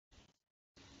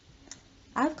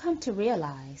I've come to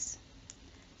realize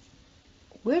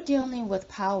we're dealing with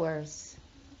powers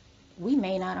we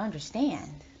may not understand.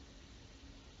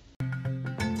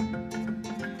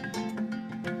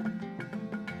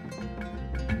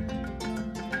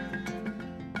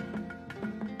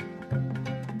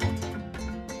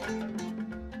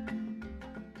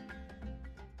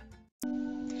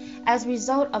 As a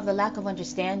result of the lack of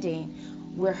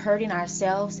understanding, we're hurting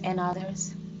ourselves and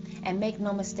others. And make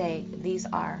no mistake, these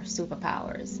are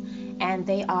superpowers, and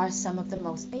they are some of the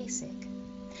most basic.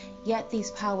 Yet these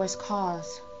powers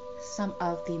cause some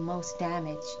of the most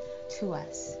damage to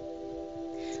us.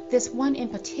 This one in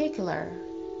particular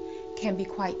can be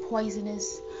quite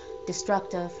poisonous,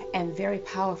 destructive, and very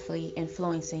powerfully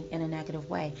influencing in a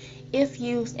negative way if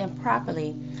used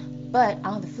improperly. But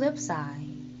on the flip side,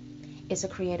 it's a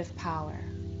creative power,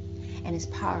 and it's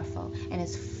powerful, and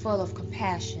it's full of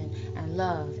compassion and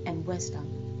love and wisdom.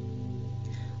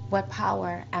 What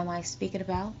power am I speaking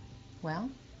about? Well,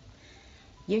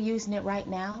 you're using it right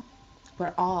now.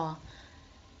 We're all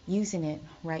using it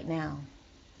right now,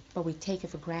 but we take it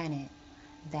for granted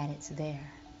that it's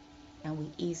there, and we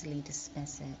easily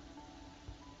dismiss it.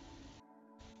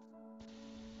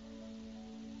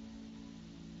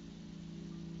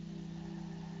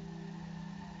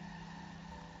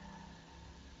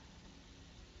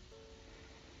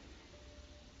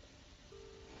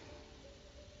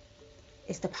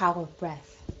 It's the power of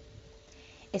breath.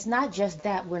 It's not just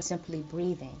that we're simply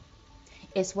breathing.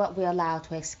 It's what we allow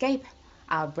to escape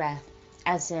our breath,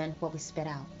 as in what we spit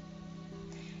out,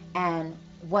 and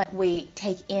what we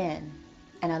take in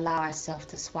and allow ourselves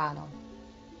to swallow.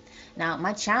 Now,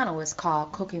 my channel is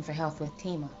called Cooking for Health with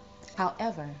Timah.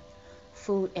 However,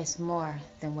 food is more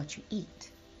than what you eat.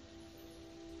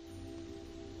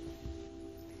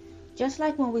 Just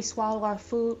like when we swallow our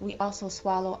food, we also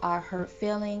swallow our hurt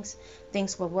feelings,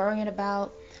 things we're worrying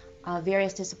about,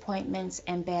 various disappointments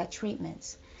and bad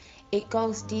treatments. It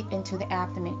goes deep into the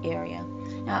abdomen area.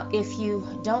 Now, if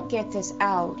you don't get this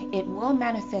out, it will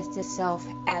manifest itself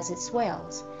as it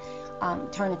swells,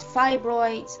 turn into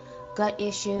fibroids, gut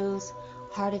issues,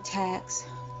 heart attacks,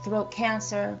 throat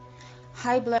cancer,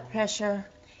 high blood pressure,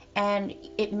 and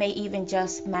it may even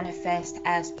just manifest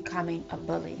as becoming a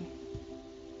bully.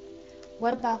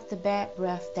 What about the bad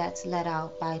breath that's let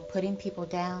out by putting people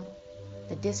down,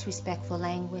 the disrespectful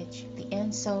language, the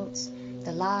insults,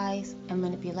 the lies and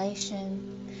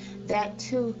manipulation? That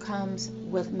too comes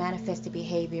with manifested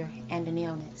behavior and an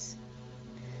illness.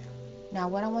 Now,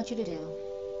 what I want you to do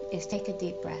is take a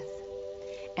deep breath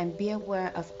and be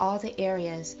aware of all the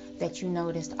areas that you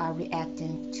noticed are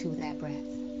reacting to that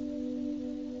breath.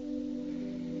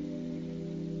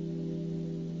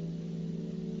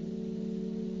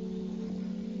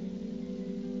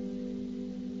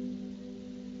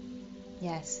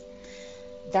 Yes,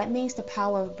 that means the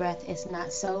power of breath is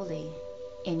not solely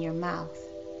in your mouth.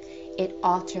 It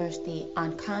alters the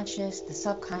unconscious, the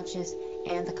subconscious,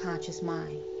 and the conscious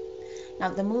mind. Now,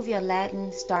 the movie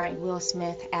Aladdin, starring Will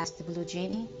Smith as the Blue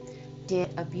Genie, did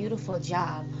a beautiful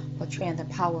job portraying the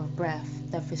power of breath,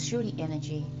 the Vishuddhi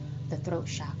energy, the throat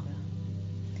chakra.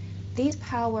 These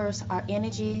powers are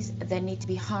energies that need to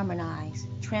be harmonized,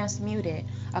 transmuted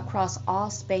across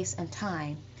all space and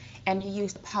time, and you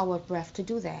use the power of breath to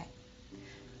do that.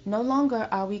 No longer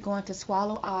are we going to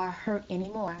swallow our hurt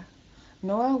anymore,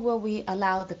 nor will we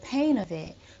allow the pain of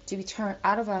it to be turned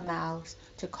out of our mouths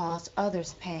to cause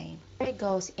others pain. If it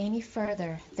goes any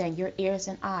further than your ears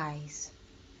and eyes,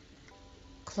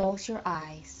 close your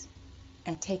eyes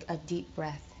and take a deep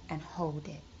breath and hold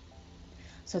it.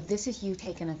 So this is you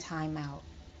taking a time out.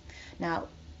 Now,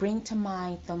 bring to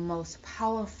mind the most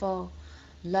powerful,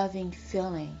 loving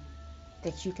feeling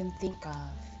that you can think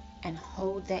of, and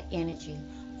hold that energy,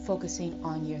 focusing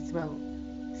on your throat,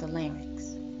 the larynx.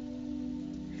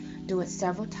 Do it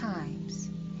several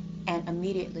times, and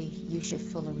immediately you should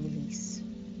feel a release.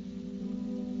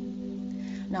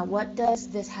 Now, what does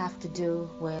this have to do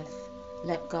with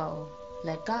let go,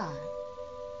 let God?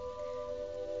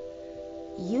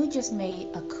 You just made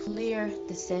a clear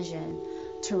decision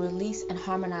to release and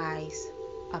harmonize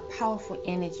a powerful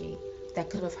energy that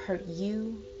could have hurt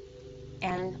you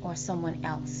and or someone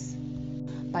else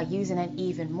by using an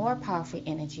even more powerful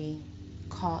energy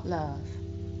called love.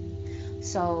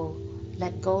 So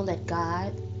let go, let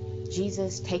God,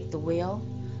 Jesus, take the wheel,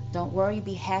 don't worry,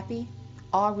 be happy,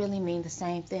 all really mean the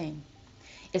same thing.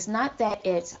 It's not that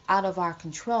it's out of our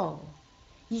control.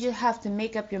 You just have to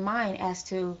make up your mind as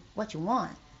to what you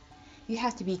want. You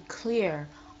have to be clear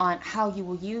on how you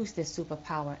will use this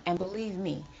superpower, and believe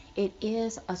me, it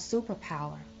is a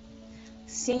superpower.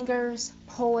 Singers,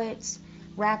 poets,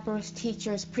 Rappers,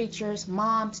 teachers, preachers,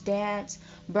 moms, dads,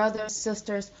 brothers,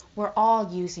 sisters, we're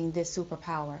all using this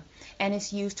superpower, and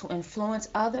it's used to influence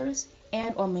others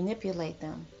and or manipulate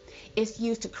them. It's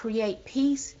used to create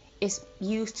peace. It's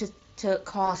used to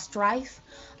cause strife,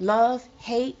 love,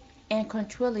 hate, and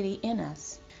tranquility in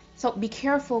us. So be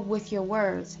careful with your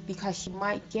words, because you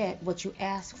might get what you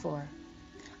ask for.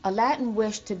 Aladdin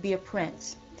wished to be a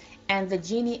prince, and the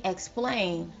genie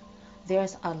explained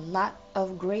there's a lot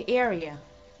of gray area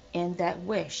in that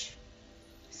wish,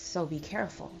 so be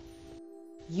careful.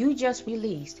 You just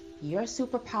released your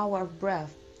superpower of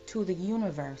breath to the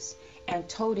universe and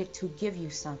told it to give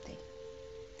you something.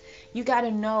 You got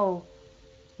to know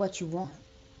what you want,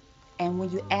 and when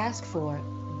you ask for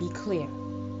it, be clear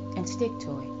and stick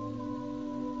to it,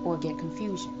 or get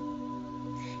confusion.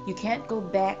 You can't go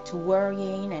back to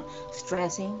worrying and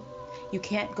stressing. You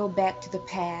can't go back to the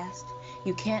past.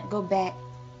 You can't go back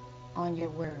on your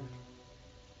word.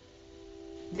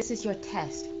 This is your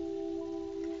test.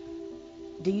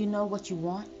 Do you know what you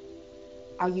want?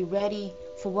 Are you ready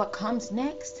for what comes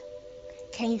next?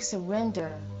 Can you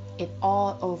surrender it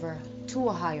all over to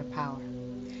a higher power?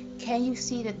 Can you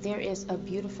see that there is a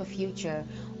beautiful future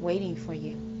waiting for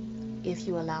you if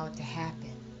you allow it to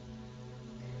happen?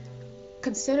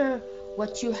 Consider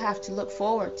what you have to look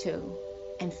forward to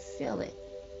and feel it.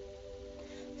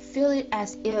 Feel it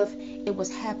as if it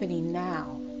was happening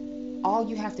now. All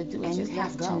you have to do is just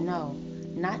have to know,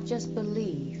 not just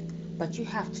believe, but you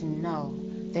have to know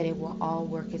that it will all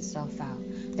work itself out,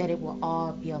 that it will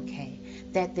all be okay,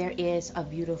 that there is a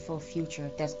beautiful future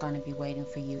that's going to be waiting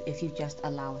for you if you just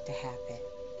allow it to happen.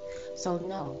 So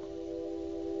no,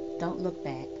 don't look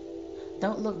back.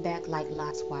 Don't look back like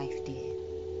Lot's wife did,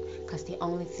 because the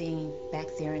only thing back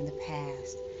there in the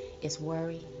past is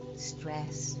worry,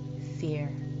 stress,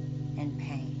 fear, and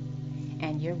pain.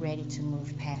 And you're ready to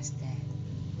move past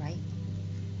that, right?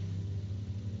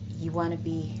 You want to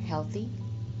be healthy?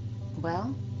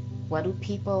 Well, what do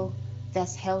people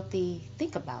that's healthy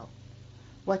think about?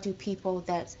 What do people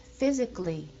that's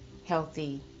physically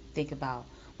healthy think about?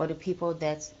 What do people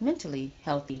that's mentally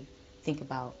healthy think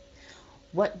about?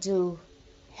 What do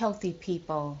healthy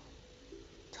people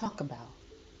talk about?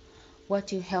 What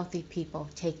do healthy people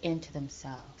take into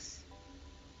themselves?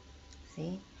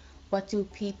 See? What do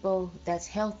people that's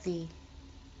healthy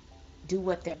do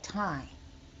with their time?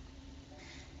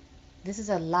 This is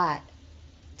a lot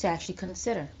to actually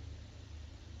consider.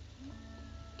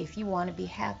 If you want to be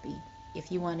happy,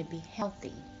 if you want to be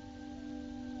healthy.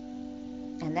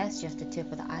 And that's just the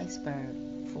tip of the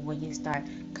iceberg for when you start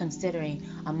considering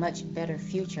a much better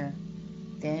future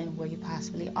than where you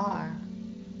possibly are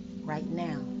right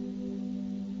now.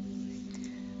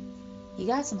 You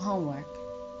got some homework.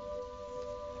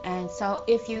 And so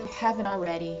if you haven't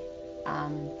already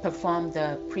performed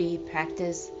the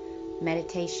pre-practice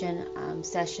meditation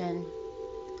session,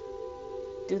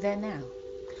 do that now.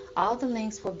 All the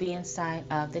links will be inside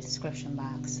of the description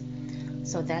box.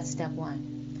 So that's step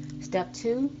 1. Step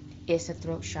 2 is the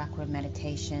throat chakra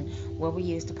meditation, where we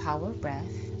use the power of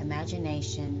breath,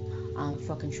 imagination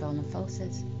for control and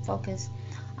focus.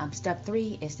 Step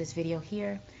 3 is this video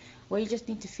here, where you just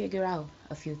need to figure out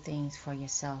a few things for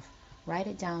yourself. Write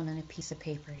it down on a piece of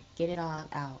paper. Get it all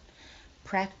out.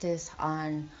 Practice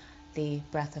on the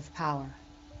breath of power.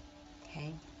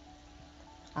 Okay?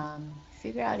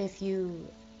 Figure out if you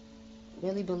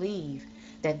really believe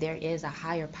that there is a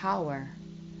higher power,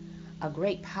 a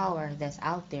great power that's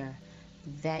out there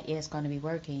that is going to be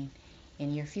working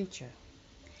in your future.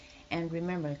 And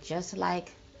remember, just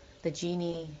like the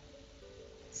genie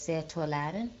said to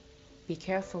Aladdin, be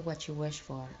careful what you wish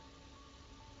for,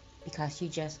 because you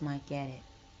just might get it.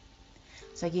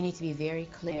 So you need to be very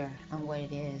clear on what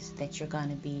it is that you're going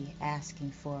to be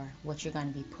asking for, what you're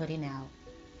going to be putting out,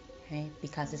 okay?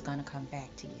 Because it's going to come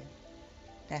back to you.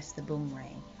 That's the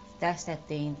boomerang. That's that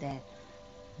thing that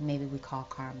maybe we call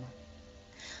karma.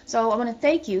 So I want to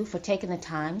thank you for taking the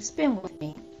time to spend with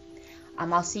me.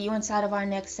 I'll see you inside of our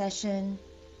next session.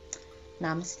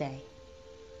 Namaste.